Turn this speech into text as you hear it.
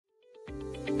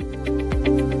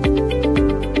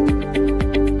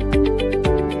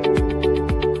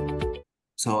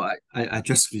I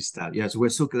just restart. Yes, we're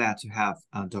so glad to have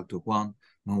Dr. Juan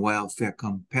Manuel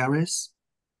Falcón-Pérez.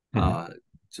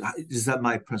 Is that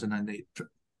my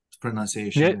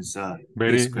pronunciation? Yeah, Is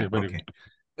very correct? very Okay. good.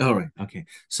 All right. Okay.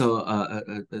 So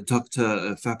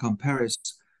Dr. Falcón-Pérez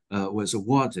was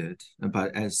awarded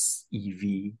by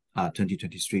SEV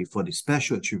 2023 for the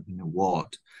Special Achievement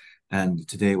Award, and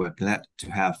today we're glad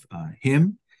to have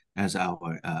him as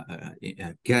our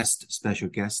special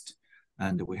guest.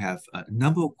 And we have a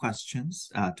number of questions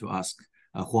to ask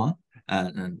Juan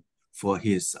and for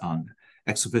his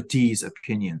expertise,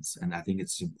 opinions, and I think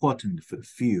it's important for the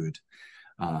field.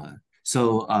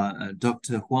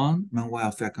 Dr. Juan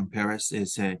Manuel Falcón-Pérez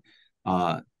is a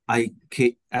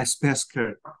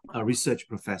Ikerbasque research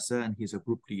professor, and he's a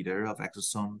group leader of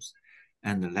exosomes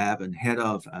and the lab and head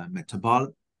of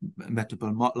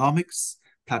metabolomics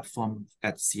platform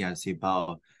at CIC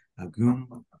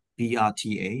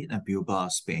BRTA and Bilbao,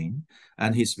 Spain.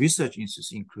 And his research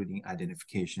interests including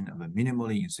identification of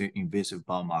minimally invasive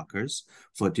biomarkers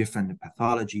for different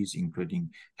pathologies,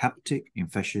 including hepatic,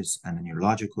 infectious, and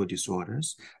neurological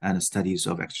disorders, and studies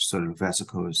of extracellular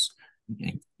vesicles,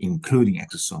 including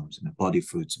exosomes and body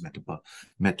fluids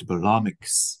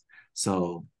metabolomics.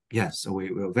 So yes, so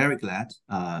we're very glad.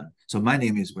 So my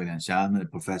name is Weiliang Xia. I'm a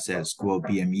professor at School of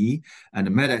BME and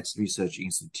the MEDEX Research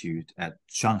Institute at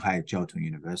Shanghai Jiao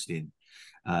University.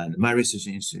 My research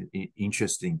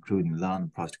interests including lung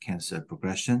and prostate cancer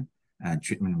progression and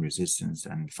treatment resistance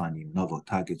and finding novel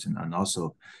targets. And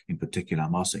also, in particular,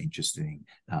 I'm also interested in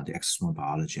the exosome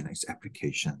biology and its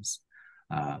applications.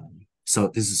 So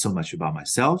this is so much about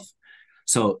myself.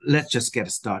 So let's just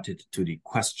get started to the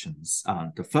questions.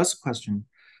 The first question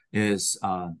is,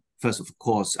 first, of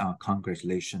course,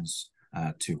 congratulations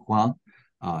to Juan,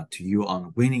 to you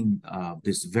on winning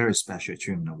this very special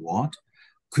achievement award.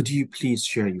 Could you please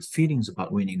share your feelings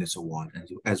about winning this award,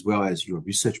 as well as your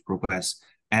research progress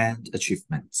and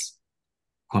achievements?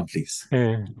 Juan, please.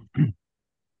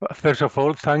 First of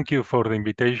all, thank you for the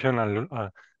invitation,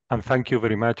 and thank you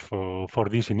very much for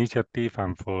this initiative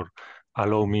and for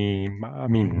allow me. I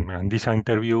mean, in this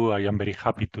interview, I am very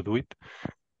happy to do it.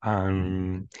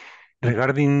 And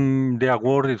regarding the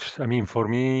award, I mean, for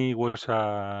me, it was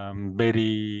a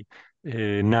very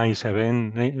nice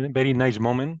event, very nice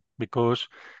moment, because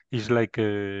it's like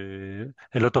a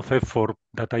lot of effort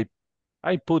that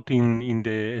I put in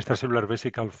the extracellular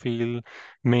vesicle field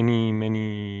during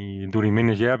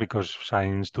many years, because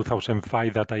since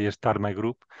 2005 that I start my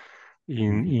group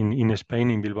in Spain,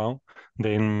 in Bilbao,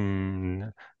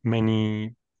 then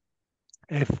many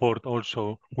effort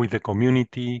also with the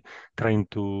community, trying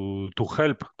to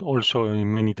help also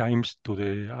in many times to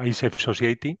the ISEV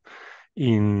society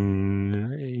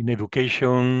in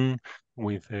education,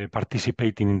 with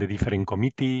participating in the different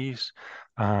committees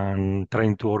and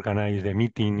trying to organize the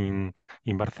meeting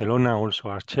in Barcelona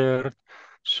also as chair.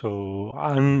 So,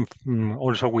 and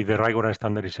also with the rigorous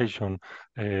standardization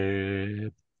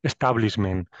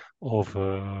establishment of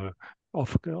the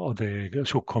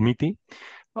subcommittee.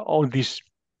 All these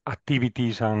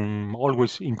activities and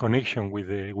always in connection with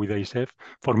ISEV,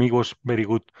 for me was very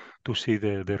good to see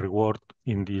the reward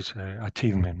in this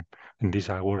achievement, in this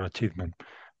award achievement.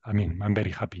 I mean, I'm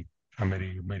very happy. I'm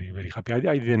very, very, very happy. I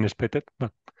didn't expect it,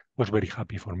 but was very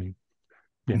happy for me.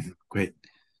 Yeah. Great,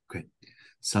 great.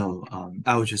 So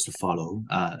I will just follow.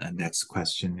 Next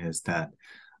question is that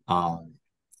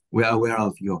we are aware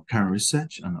of your current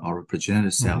research on our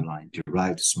progenitor cell line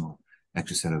derived small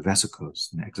extracellular vesicles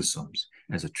and exosomes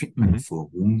as a treatment for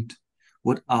wound.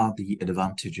 What are the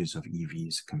advantages of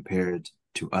EVs compared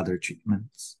to other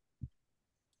treatments?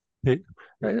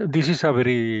 This is a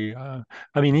very,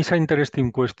 I mean, it's an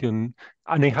interesting question.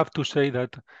 And I have to say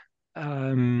that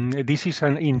this is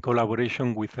in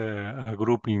collaboration with a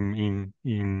group in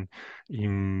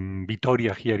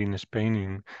Vitoria here in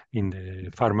Spain, in the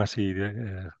pharmacy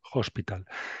hospital,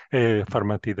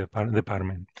 pharmacy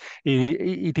department.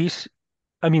 It is.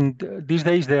 I mean, these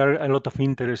days there are a lot of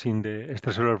interest in the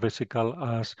extracellular vesicle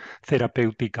as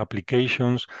therapeutic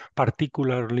applications,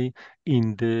 particularly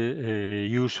in the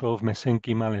use of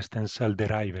mesenchymal stem cell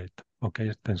derived.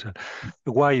 Okay, stem cell.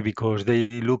 Why? Because they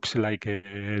looks like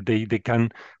they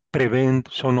can prevent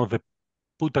some of the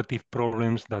putative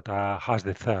problems that has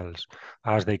the cells,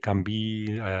 as they can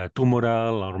be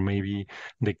tumoral, or maybe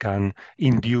they can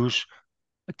induce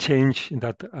change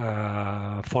that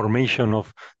formation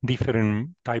of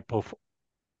different type of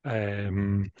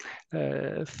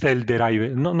cell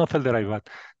derived, not cell derived,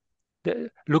 but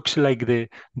looks like the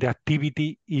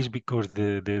activity is because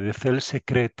the cells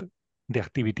secrete the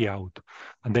activity out,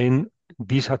 and then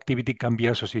this activity can be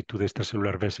associated to the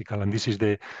extracellular vesicle, and this is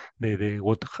the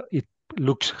what it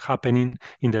looks happening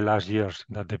in the last years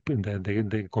that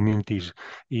the community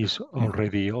is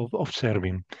already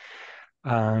observing.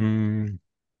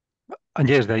 And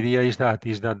yes, the idea is that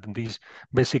these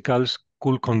vesicles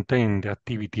could contain the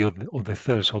activity of the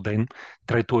cells, so then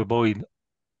try to avoid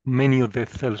many of the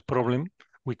cells problem.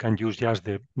 We can use just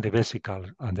the vesicle.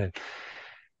 And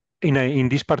in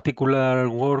this particular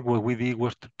work, what we did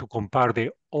was to compare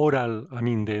the oral, I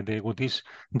mean, what is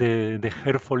the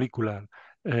hair follicular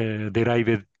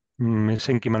derived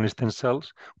mesenchymal stem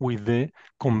cells with the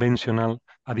conventional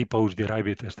adipose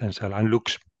derived stem cell, and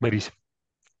looks very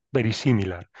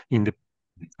similar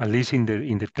at least in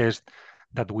the test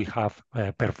that we have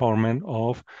performed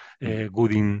of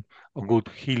good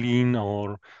healing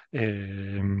or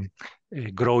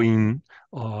growing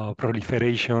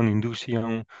proliferation,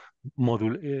 induction,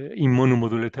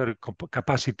 immunomodulatory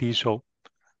capacity. So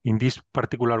in this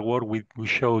particular work, we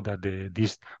show that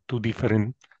these two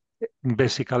different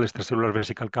extracellular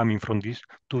vesicle coming from these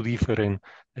two different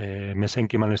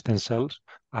mesenchymal stem cells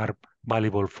are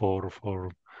valuable for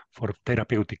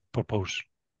therapeutic purpose.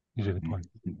 Is the point.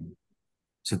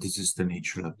 So this is the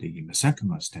nature of the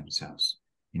mesenchymal stem cells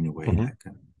in a way.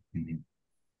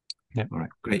 Yeah. All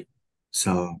right, great.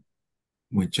 So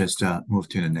we just move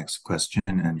to the next question.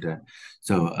 And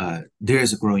there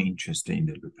is a growing interest in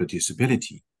the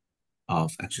reproducibility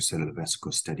of extracellular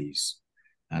vesicle studies.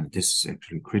 And this is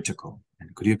actually critical.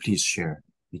 And could you please share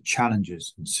the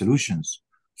challenges and solutions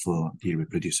for the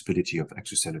reproducibility of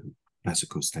extracellular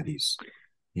vesicle studies?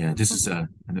 Yeah, this is a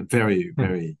very,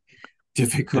 very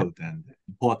difficult and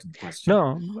important question.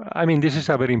 No, I mean, this is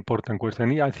a very important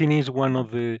question. I think it's one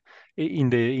of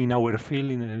in our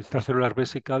field, in the extracellular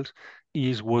vesicles,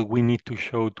 is what we need to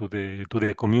show to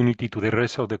the community, to the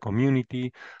rest of the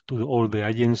community, to all the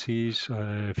agencies,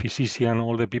 physicians,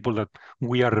 all the people, that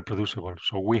we are reproducible.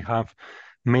 So we have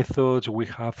methods, we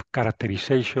have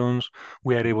characterizations,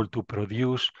 we are able to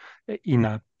produce in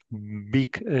a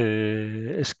big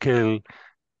scale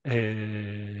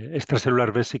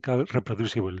extracellular vesicle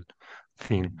reproducible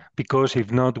thing, because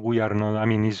if not, we are not, I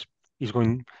mean, it's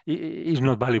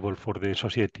not valuable for the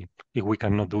society if we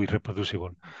cannot do it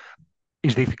reproducible.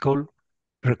 It's difficult,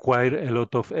 require a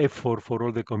lot of effort for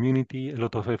all the community, a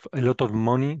lot of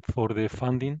money for the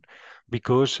funding,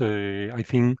 because I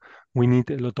think we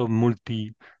need a lot of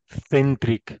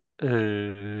multi-centric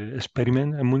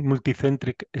experiment and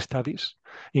multi-centric studies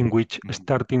in which,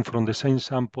 starting from the same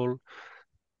sample,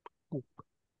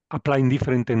 applying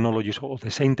different technologies, or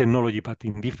the same technology but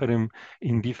in different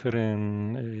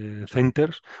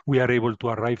centers, we are able to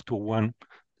arrive to one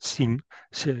same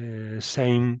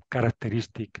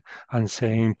characteristic and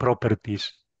same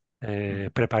properties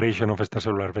preparation of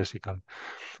extracellular vesicle.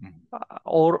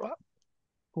 Or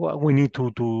we need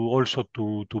to also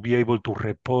to be able to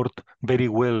report very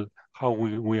well how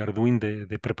we are doing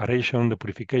the preparation, the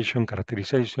purification,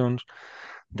 characterizations,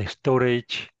 the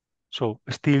storage. So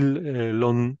still a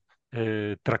long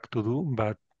track to do,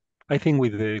 but I think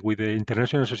with the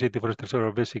International Society for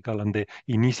Extracellular Vesicle and the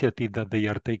initiative that they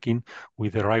are taking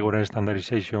with the rigorous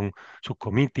standardization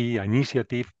subcommittee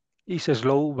initiative, is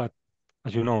slow, but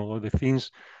as you know, the things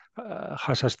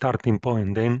has a starting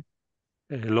point, then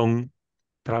a long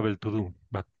travel to do.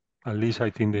 But at least I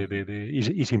think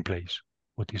is in place.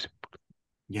 What is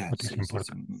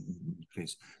important?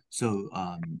 Place. So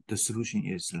the solution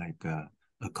is like a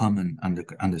common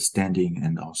understanding,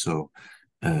 and also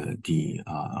the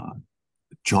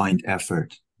joint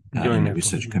effort in the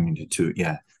research community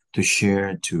to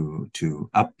share, to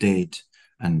update,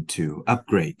 and to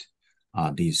upgrade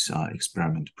these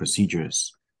experiment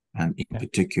procedures, and in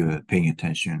particular paying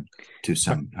attention to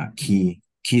some key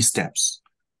steps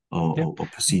or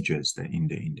procedures that in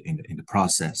the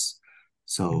process.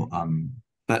 So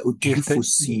but do you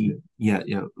foresee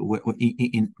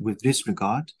with this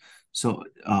regard? So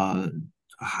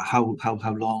how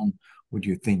long would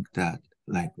you think that,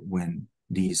 like, when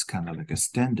these kind of like a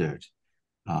standard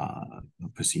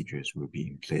procedures will be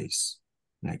in place,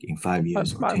 like in 5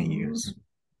 years or 10 years?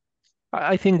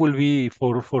 I think will be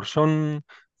for some.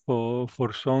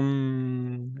 For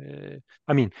some,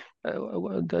 I mean,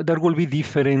 there will be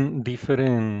different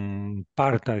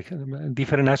part,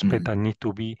 different aspects that need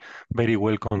to be very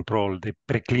well controlled. The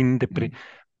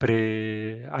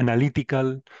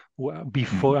pre-analytical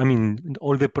before, I mean,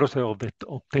 all the process of the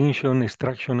obtention,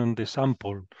 extraction, and the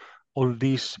sample, all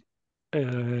this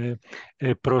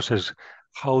process,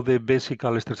 how the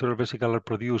extracellular vesicle are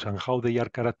produced, and how they are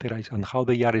characterized, and how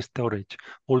they are stored.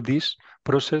 All this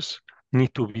process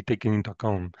need to be taken into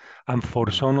account. And for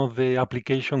some of the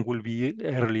application will be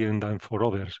earlier than for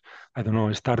others. I don't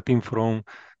know, starting from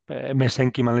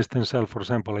mesenchymal stem cell, for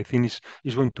example, I think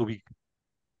is going to be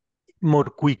more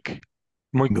quick,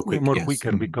 Real quick, more yes.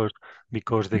 quicker because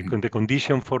the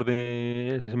condition for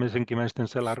the mesenchymal stem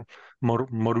cell are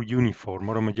more uniform,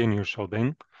 more homogeneous. So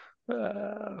then,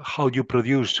 how you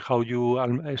produce, how you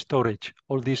storage,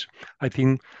 all this, I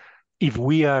think if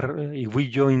we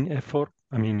join effort,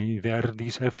 I mean, if there are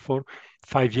this effort,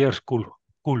 5 years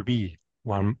could be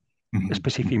one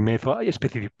specific method, a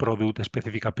specific product, a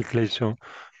specific application.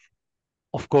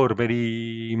 Of course,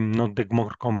 very not the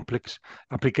more complex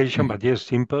application, but yes,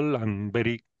 simple and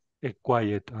very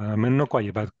quiet. I mean, not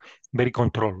quiet, but very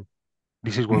controlled.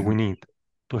 This is what we need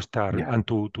to start and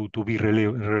to be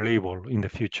reliable in the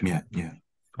future. Yeah.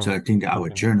 So I think our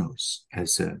journals,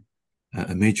 as a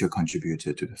major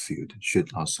contributor to the field,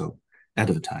 should also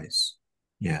advertise,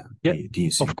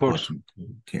 these of important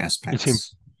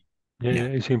aspects.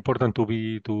 It's important to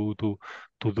be to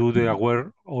do the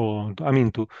aware, or I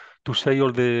mean to say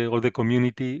all the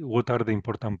community what are the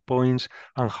important points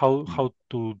and how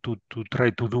to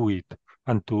try to do it,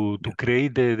 and to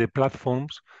create the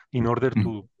platforms in order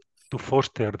to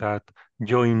foster that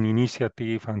joint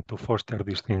initiative and to foster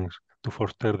these things, to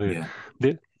foster the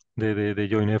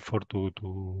joint effort to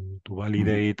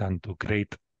validate and to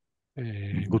create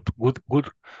good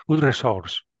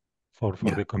resource for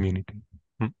the community.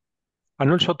 And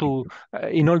also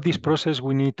in all this process,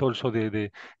 we need also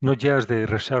the not just the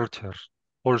researchers,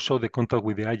 also the contact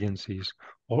with the agencies,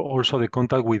 or also the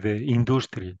contact with the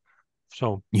industry.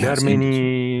 So there are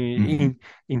many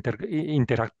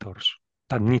interactors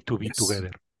that need to be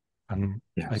together. And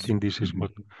I think this is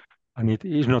what, and it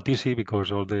is not easy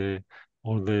because all the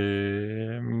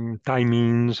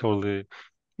timings, all the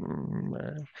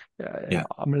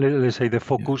let's say the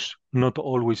focus not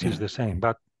always is the same,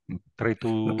 but try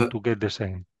to get the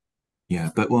same. Yeah,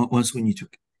 but once we need to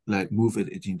move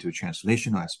it into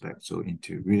translational aspect, so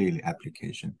into really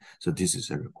application. So this is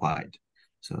a required.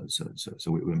 So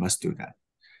we must do that.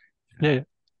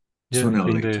 Sooner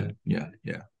or later. Yeah.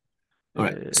 All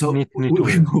right. So we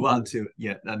move on to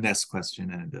the next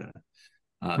question, and the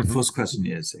first question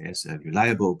is: as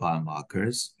reliable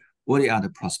biomarkers, what are the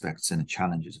prospects and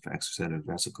challenges of extracellular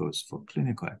vesicles for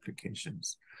clinical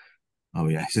applications? Oh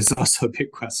yeah, this is also a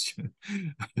big question.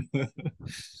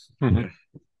 I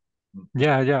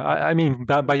mean,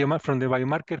 from the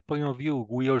biomarker point of view,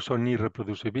 we also need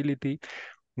reproducibility.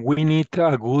 We need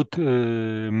a good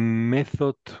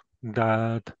method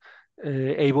that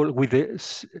able with the,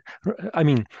 I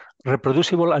mean,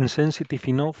 reproducible and sensitive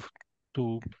enough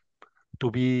to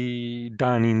be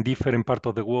done in different parts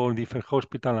of the world, different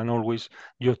hospital, and always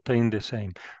you obtain the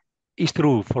same. It's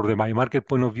true, for the biomarker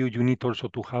point of view, you need also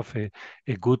to have a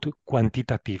good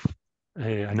quantitative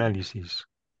analysis.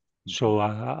 So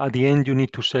at the end, you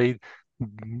need to say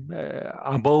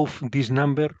above this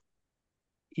number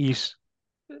is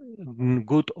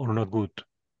good or not good.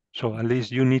 So at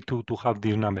least you need to have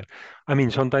this number. I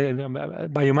mean, sometimes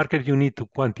biomarker you need to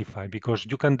quantify because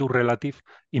you can do relative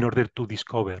in order to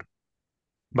discover.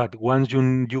 But once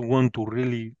you want to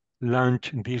really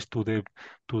launch this to the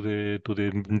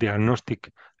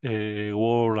diagnostic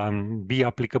world and be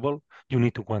applicable, you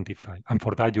need to quantify. And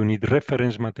for that, you need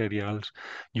reference materials,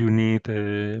 you need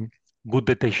good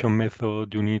detection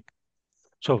method, you need.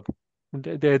 So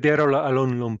there are a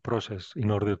long process in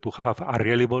order to have a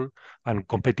reliable and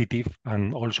competitive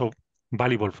and also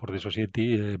valuable for the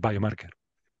society biomarker.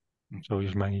 So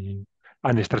it's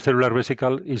and extracellular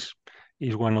vesicle is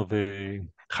one of the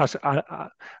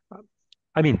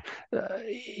I mean,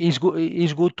 it's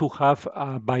good to have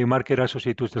a biomarker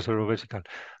associated to extracellular vesicle.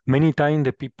 Many times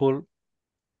the people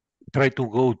try to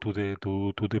go to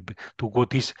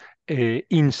what is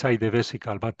inside the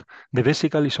vesicle, but the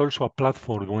vesicle is also a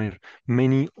platform where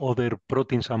many other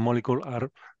proteins and molecules are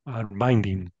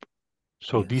binding.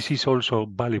 So this is also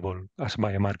valuable as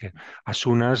biomarker as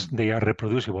soon as they are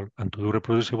reproducible. And to do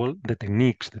reproducible, the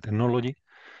techniques, the technology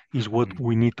is what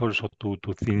we need also to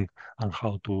think and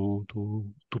how to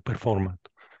perform it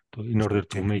in order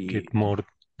to make it more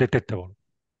detectable.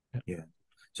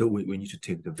 So we need to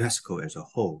take the vesicle as a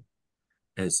whole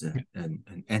as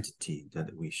an entity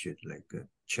that we should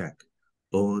check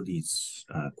all these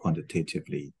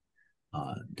quantitatively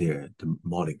the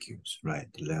molecules, right?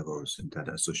 The levels and that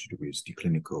are associated with the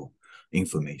clinical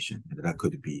information, and that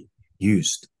could be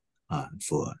used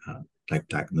for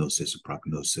diagnosis,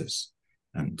 prognosis,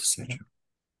 and etc.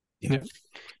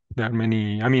 There are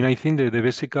many. I mean, I think the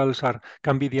vesicles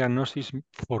can be diagnosis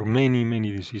for many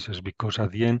diseases because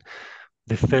at the end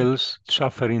the cells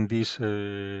suffering these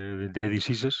the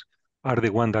diseases are the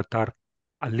ones that are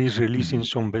at least releasing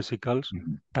some vesicles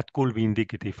that could be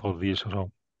indicative of this.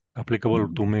 So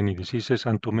applicable to many diseases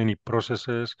and to many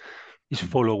processes, is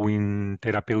following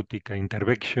therapeutic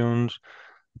interventions,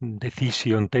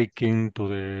 decision taking to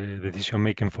the decision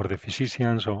making for the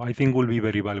physician. So I think will be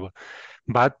very valuable.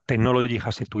 But technology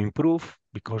has to improve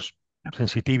because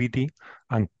sensitivity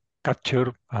and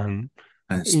capture and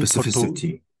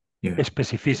specificity.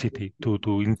 Specificity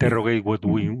to interrogate what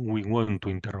we want to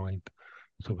interrogate.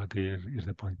 So that is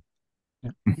the point.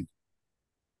 Yeah.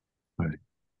 Right.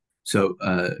 So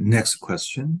next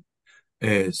question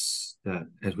is that,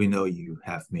 as we know, you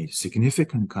have made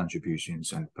significant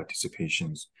contributions and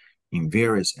participations in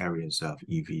various areas of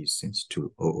EVs since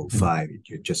 2005.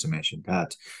 You just mentioned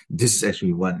that. This is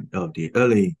actually one of the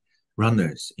early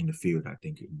runners in the field, I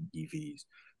think, in EVs.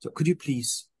 So could you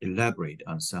please elaborate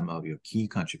on some of your key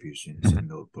contributions and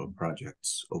notable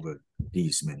projects over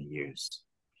these many years?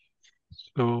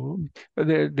 So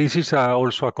this is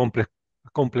also a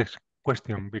complex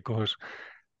question, because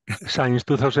since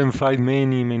 2005,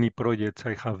 many projects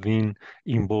I have been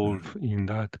involved in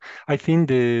that. I think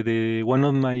the one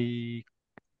of my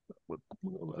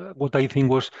what I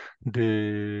think was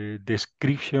the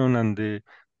description and the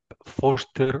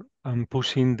foster and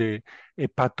pushing the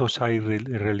hepatocyte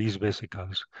release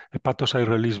vesicles. Hepatocyte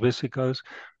release vesicles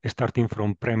starting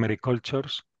from primary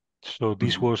cultures. So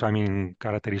this was, I mean,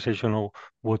 characterization of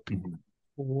what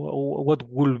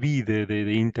will be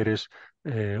the interest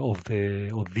of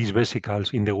these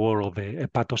vesicles in the world of the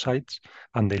hepatocytes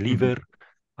and the liver,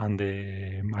 and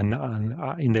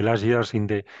in the last years in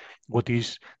the what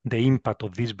is the impact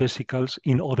of these vesicles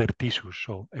in other tissues.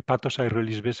 So hepatocyte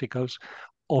release vesicles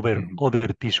over other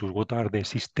tissues. What are the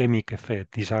systemic effects?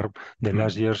 These are the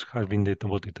last years have been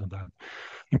devoted to that.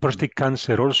 In prostate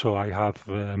cancer also, I have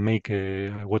make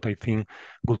what I think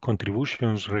good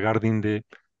contributions regarding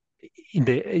in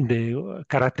the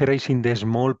characterizing the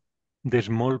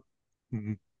small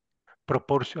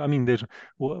proportion. I mean, there's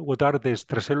what are the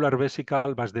extracellular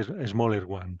vesicle, but the smaller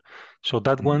one. So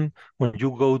that one, when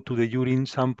you go to the urine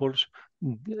samples,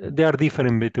 they are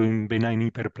different between benign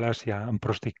hyperplasia and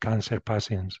prostate cancer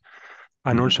patients.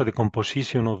 And also the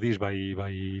composition of this by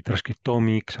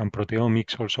transcriptomics and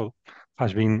proteomics also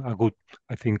has been a good,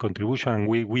 I think, contribution. And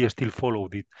we still follow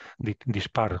this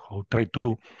part, or try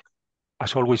to,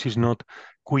 as always, is not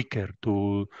quicker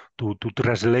to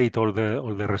translate all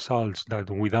the results that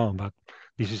we done, but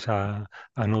this is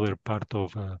another part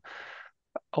of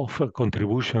a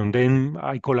contribution. Then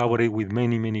I collaborate with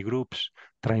many groups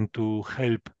trying to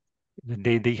help.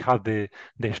 They have the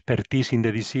expertise in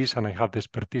the disease, and I have the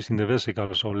expertise in the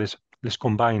vesicle. So let's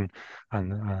combine,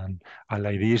 and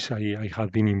like this, I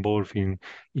have been involved in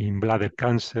bladder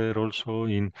cancer, also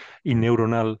in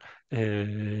neuronal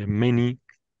many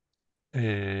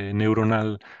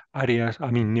neuronal areas, I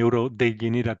mean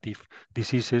neurodegenerative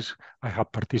diseases. I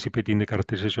have participated in the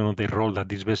characterization of the role that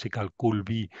this vesicle could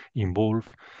be involved.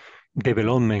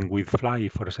 Development with fly,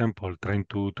 for example, trying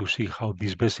to see how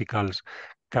these vesicles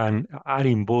are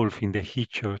involved in the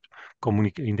Hitchcock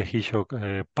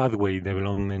pathway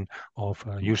development of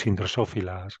using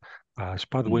Drosophila as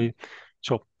pathway.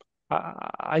 So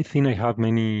I think I have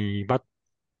many, but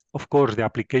of course, the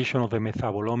application of the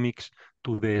metabolomics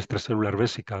to the extracellular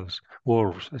vesicles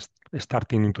was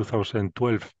starting in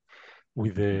 2012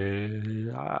 with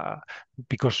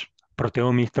because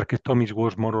proteomics, transcriptomics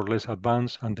was more or less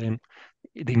advanced, and then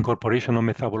the incorporation of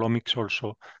metabolomics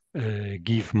also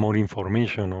give more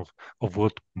information of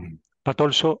what. But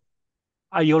also,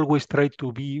 I always try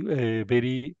to be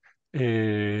very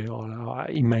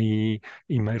in my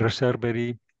research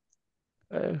very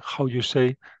how you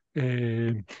say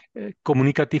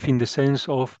communicative in the sense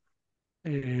of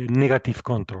negative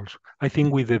controls. I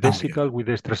think with the vesicle, with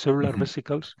the extracellular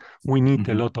vesicles, we need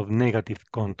a lot of negative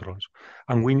controls,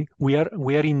 and we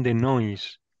are in the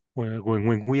noise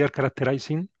when we are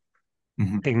characterizing.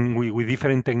 With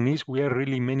different techniques, we are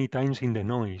really many times in the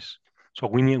noise. So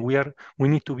we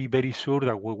need to be very sure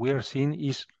that what we are seeing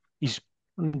is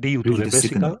due to the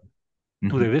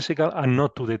vesicle, and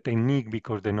not to the technique,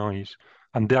 because the noise,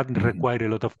 and that require a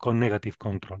lot of negative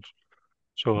controls.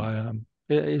 So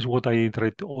is what I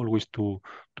try to always to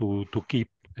keep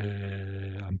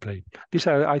and play. This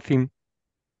I think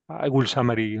I will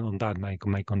summary on that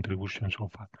my contribution so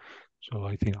far. So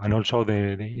I think, and also the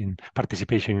in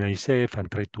participation in ISEV, and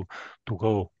try to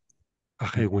go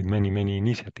ahead with many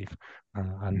initiatives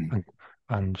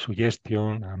and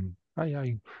suggestion.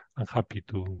 I'm happy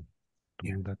to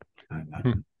do that.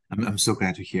 I'm so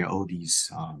glad to hear all these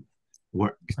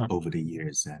worked over the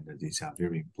years, and these are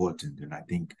very important. And I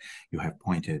think you have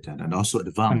pointed and also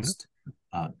advanced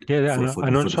for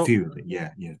the field.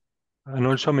 Yeah, yeah. And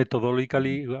also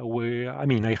methodologically,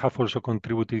 I have also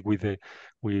contributed with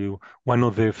one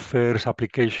of the first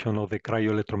application of the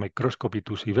cryo-electron microscopy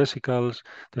to see vesicles,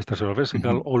 the extracellular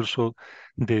vesicle, also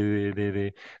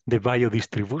the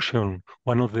biodistribution,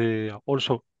 one of the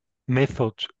also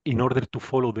methods in order to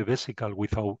follow the vesicle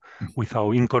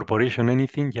without incorporation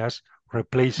anything, just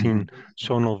replacing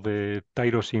some of the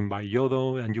tyrosine by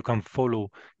iodo, and you can follow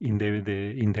in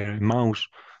the mouse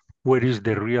where is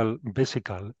the real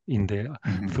vesicle in the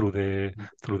through the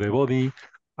body,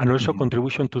 and also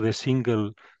contribution to the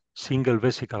single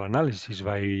vesicle analysis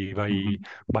by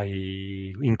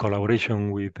in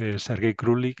collaboration with Sergei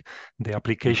Krulik, the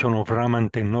application of Raman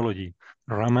technology,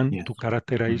 to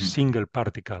characterize single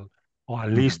particle, or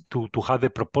at least to have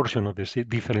the proportion of the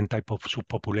different type of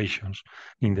subpopulations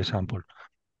in the sample.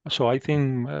 So I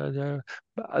think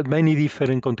many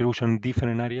different contributions in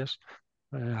different areas.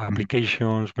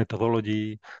 Applications,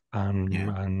 methodology, and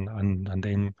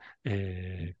then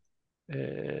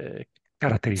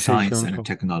characterization. Science and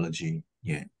technology,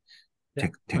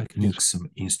 techniques,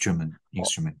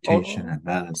 instrumentation,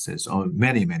 analysis,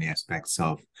 many aspects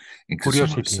of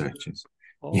curiosity. Researches.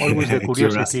 Always the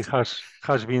curiosity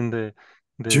has been the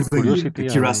curiosity. The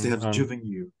curiosity has driven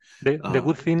you. The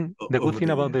good thing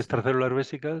about the extracellular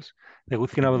vesicles,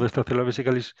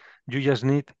 is you just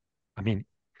need,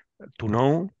 to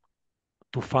know,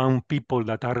 to find people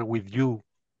that are with you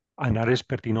and are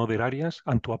expert in other areas,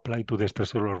 and to apply to the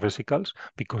extracellular vesicles,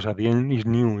 because at the end is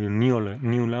new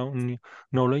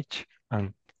knowledge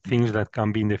and things that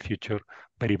can be in the future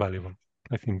very valuable.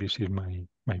 I think this is my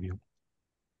view.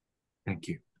 Thank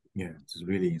you. Yeah, it's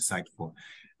really insightful.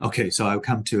 Okay, so I'll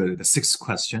come to the sixth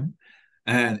question,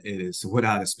 and it is, what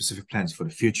are the specific plans for the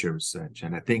future research?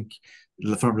 And I think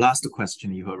from last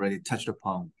question, you've already touched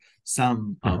upon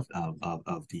some of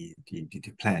the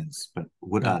plans, but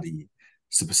what are the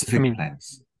specific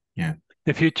plans? Yeah.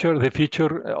 The future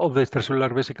of the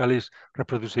extracellular vesicle is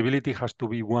reproducibility has to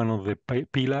be one of the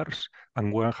pillars,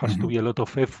 and one has to be a lot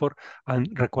of effort and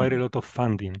require a lot of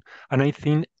funding. And I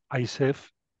think ISEV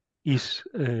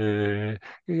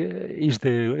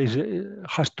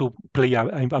has to play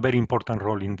a very important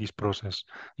role in this process,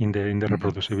 in the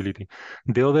reproducibility.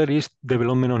 The other is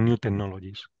development of new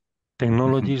technologies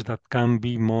that can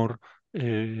be more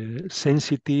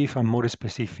sensitive and more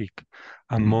specific,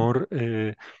 and more.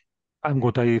 And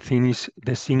what I think is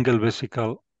the single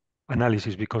vesicle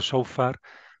analysis, because so far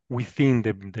we think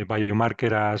the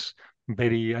biomarker as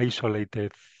very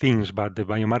isolated things, but the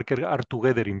biomarker are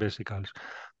together in vesicles,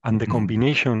 and the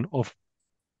combination of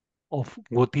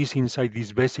what is inside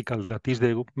this vesicle, that is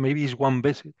maybe is one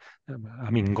vesicle.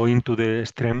 Going to the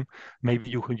extreme,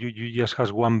 maybe you just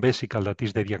has one vesicle that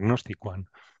is the diagnostic one,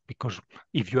 because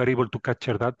if you are able to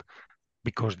capture that,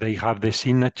 because they have the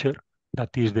signature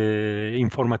that is the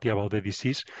informative about the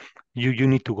disease, you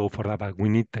need to go for that. But we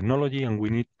need technology, and we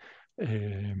need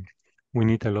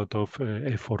a lot of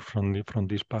effort from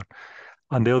this part.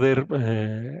 And the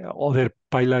other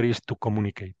pillar is to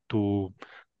communicate, to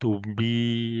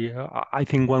be. I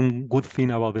think one good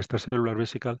thing about the extracellular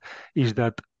vesicle is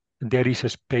that there is a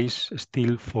space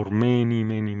still for many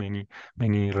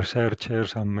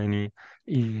researchers and many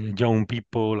young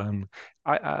people, and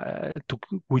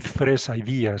with fresh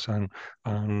ideas, and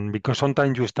because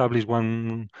sometimes you establish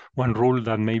one rule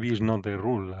that maybe is not the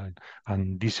rule,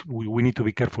 and this we need to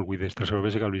be careful with the extracellular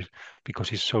vesicle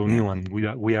because it's so new, and we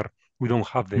don't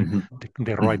have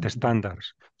the right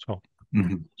standards. So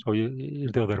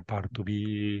it's the other part, to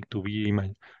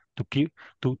keep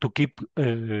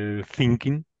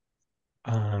thinking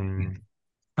and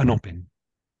open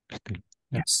still.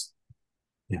 Yes.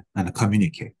 Yeah, and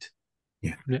communicate.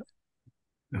 Yeah.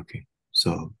 Okay.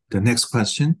 So the next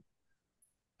question,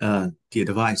 the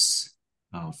advice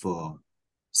for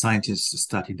scientists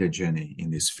starting their journey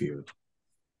in this field.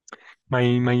 My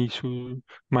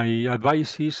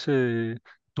advice is to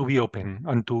be open,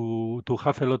 and to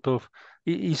have a lot of.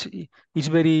 It's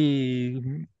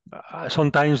very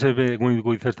sometimes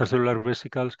with extracellular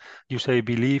vesicles you say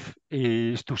believe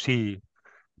is to see.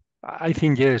 I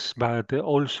think yes, but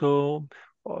also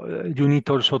you need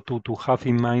also to have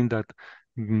in mind that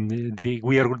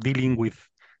we are dealing with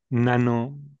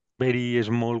nano, very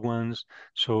small ones.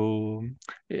 So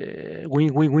we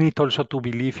need also to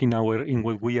believe in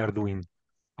what we are doing,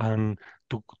 and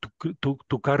to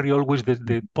carry always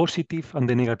the positive and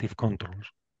the negative controls.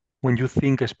 When you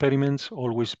think experiments,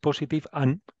 always positive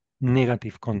and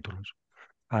negative controls.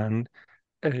 And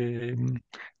a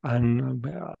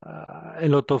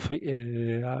lot of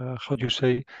how do you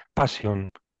say, passion.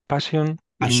 Passion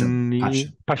Passion, in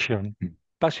passion. passion. Mm,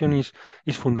 Passion mm,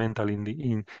 is fundamental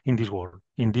in this world,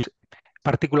 in this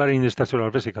particularly in the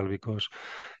extracellular vesicle, because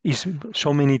it's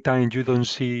so many times you don't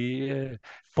see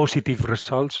positive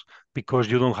results because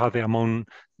you don't have the amount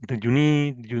that you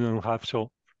need, you don't have,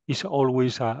 so it's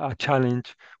always a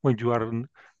challenge when you are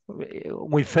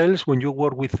with cells. When you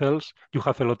work with cells, you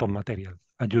have a lot of material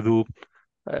and you do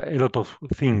a lot of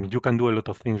things. You can do a lot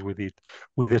of things with it.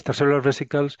 With the extracellular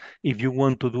vesicles, if you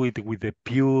want to do it with the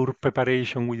pure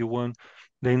preparation you want,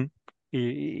 then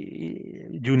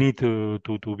you need to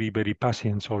be very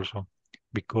patient also,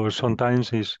 because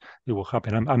sometimes it will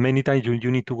happen. And many times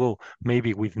you need to go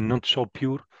maybe with not so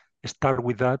pure, start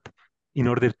with that in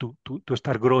order to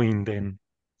start growing then.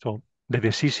 So the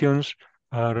decisions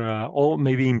are all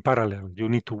maybe in parallel. You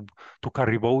need to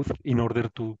carry both in order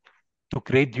to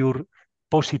create your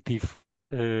positive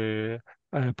uh,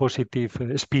 positive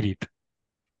spirit,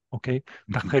 okay,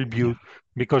 that help yeah. you,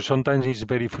 because sometimes it's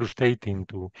very frustrating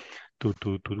to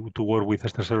work with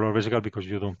extracellular vesicle because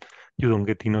you don't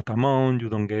get enough amount, you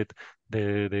don't get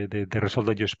the result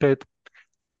that you expect.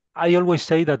 I always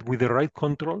say that with the right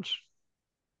controls,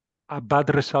 a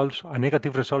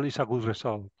negative result is a good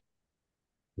result,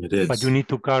 It but you is. need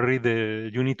to carry the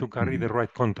Mhm.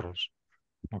 right controls,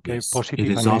 okay, Yes, it positive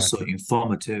is and also negative.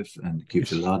 informative and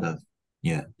gives a It's lot of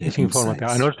It's informative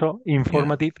and insights. also Yeah.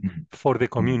 informative Mhm. for the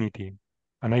Mhm. community.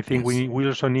 And I think Yes. we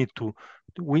also need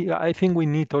I think we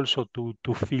need also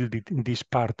to feel this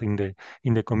part in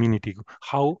the community.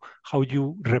 How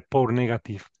you report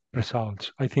negative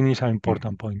results, I think is an Mhm.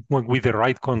 important point. Well, with the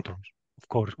right controls, of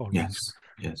course, always. Yes.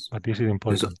 Yes. But this is There's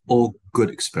important. all good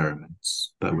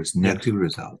experiments, but with Yes. negative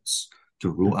results to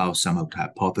Yeah. rule out some of the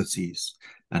hypotheses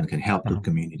and can help the Uh-huh.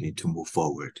 community to move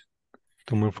forward.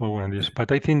 To move forward on this. Yeah.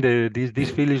 But I think this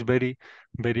Yeah. field is very,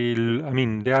 I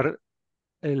mean, there are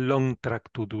a long track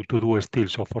to do still.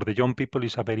 So for the young people,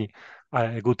 it's a very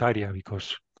good area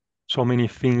because so many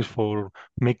things for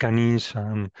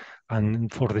mechanisms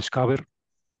and for discover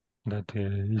that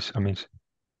is amazing.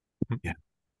 Yeah.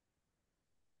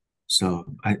 So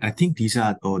I think these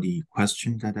are all the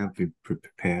questions that I've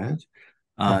prepared.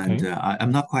 And Okay.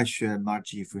 I'm not quite sure,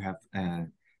 Margie, if we have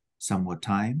some more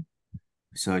time.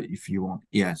 So if you want,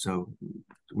 yeah, so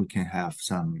we can have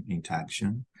some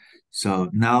interaction. So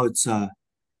now it's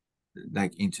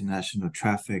like international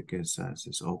traffic is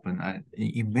open.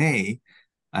 In May,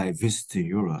 I visited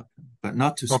Europe, but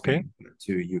not to Okay. Spain, but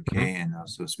to Mhm. UK and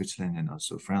also Switzerland and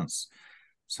also France.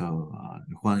 So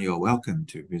Juan, you're welcome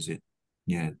to visit,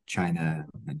 yeah, China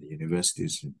and the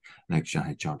universities like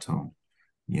Shanghai, Jiao, Tong,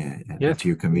 yeah, Yes. at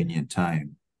your convenient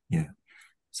time, yeah.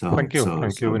 So Thank you.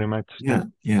 Thank you very much. yeah,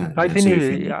 yeah, I yeah. think So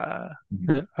if you need,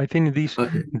 mhm. I think this uh,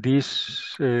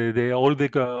 this the all the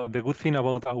good thing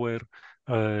about our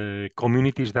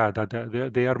communities that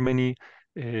there are many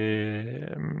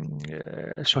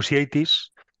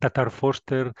societies that are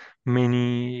foster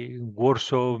many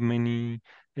workshops,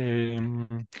 um,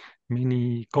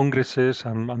 many congresses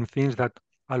and things that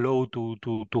allow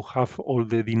to have all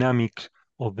the dynamics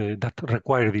of that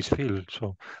require this field.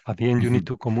 So at the end, you need Mhm,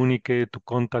 to communicate, to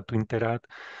contact, to interact.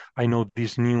 I know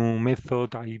this new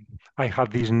method. I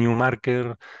have this new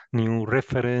marker, new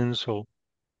reference. So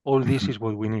all this mhm, is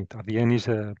what we need. At the end is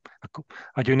a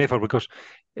joint effort because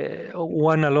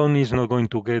one alone is not going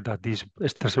to get that this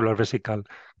extracellular vesicle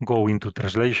go into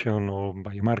translation or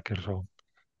biomarker. So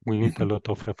we need a mhm. lot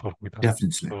of effort with that.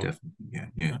 Definitely, So definitely, yeah,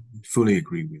 yeah. Fully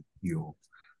agree with you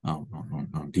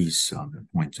on these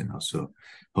points, and also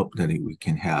hope that we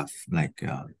can have like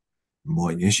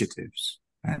more initiatives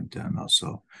and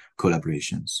also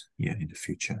collaborations, yeah, in the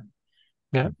future.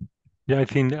 yeah, yeah, I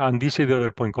think, and this is the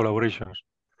other point, collaborations.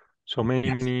 So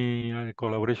Yes. many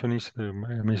collaboration is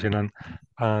amazing,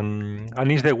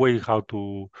 and it's the way how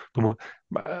to move.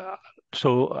 Uh,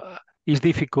 so it's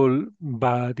difficult,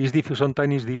 but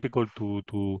sometimes it's difficult to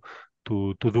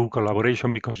do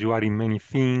collaboration because you are in many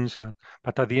things.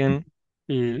 But at the end,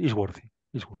 it's worth it.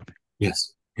 It's worth it.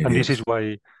 Yes, it And this is is.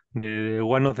 why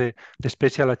one of the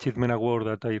Special Achievement Award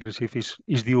that I receive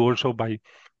is due also by,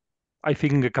 I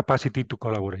think, the capacity to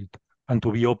collaborate and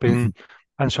to be open. Mhm,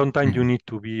 And sometimes you mhm, need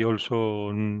to be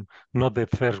also not the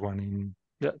first one in,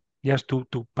 yeah, just to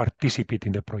participate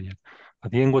in the project. At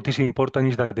the end, what is important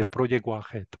is that the project go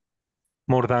ahead.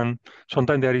 More than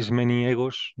sometimes there is many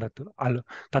egos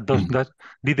mhm, that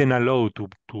didn't allow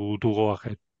to go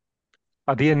ahead.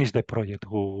 At the end is the project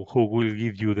who will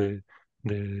give you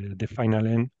the final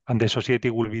end, and the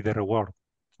society will be the reward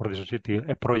for the society.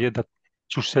 A project that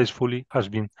successfully has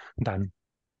been done.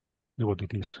 what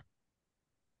it is.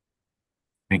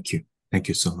 Thank you. Thank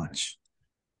you so much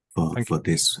for you.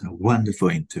 this wonderful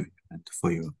interview and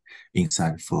for your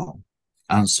insightful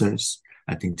answers.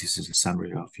 I think this is a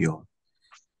summary of your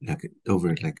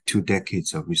over 2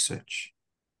 decades of research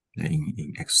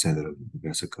in extracellular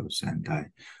vesicles, and I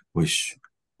wish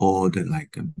all the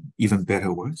even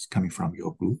better works coming from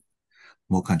your group,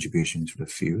 more contributions to the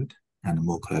field, and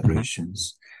more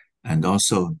collaborations. And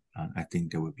also, I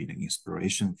think there will be an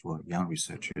inspiration for young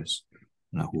researchers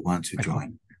who want to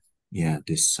join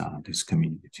this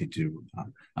community to do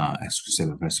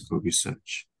extracellular vesicle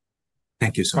research.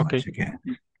 Thank you so much again.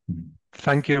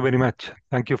 Thank you very much.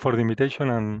 Thank you for the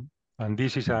invitation, and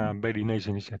this is a very nice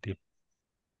initiative.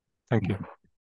 Thank you.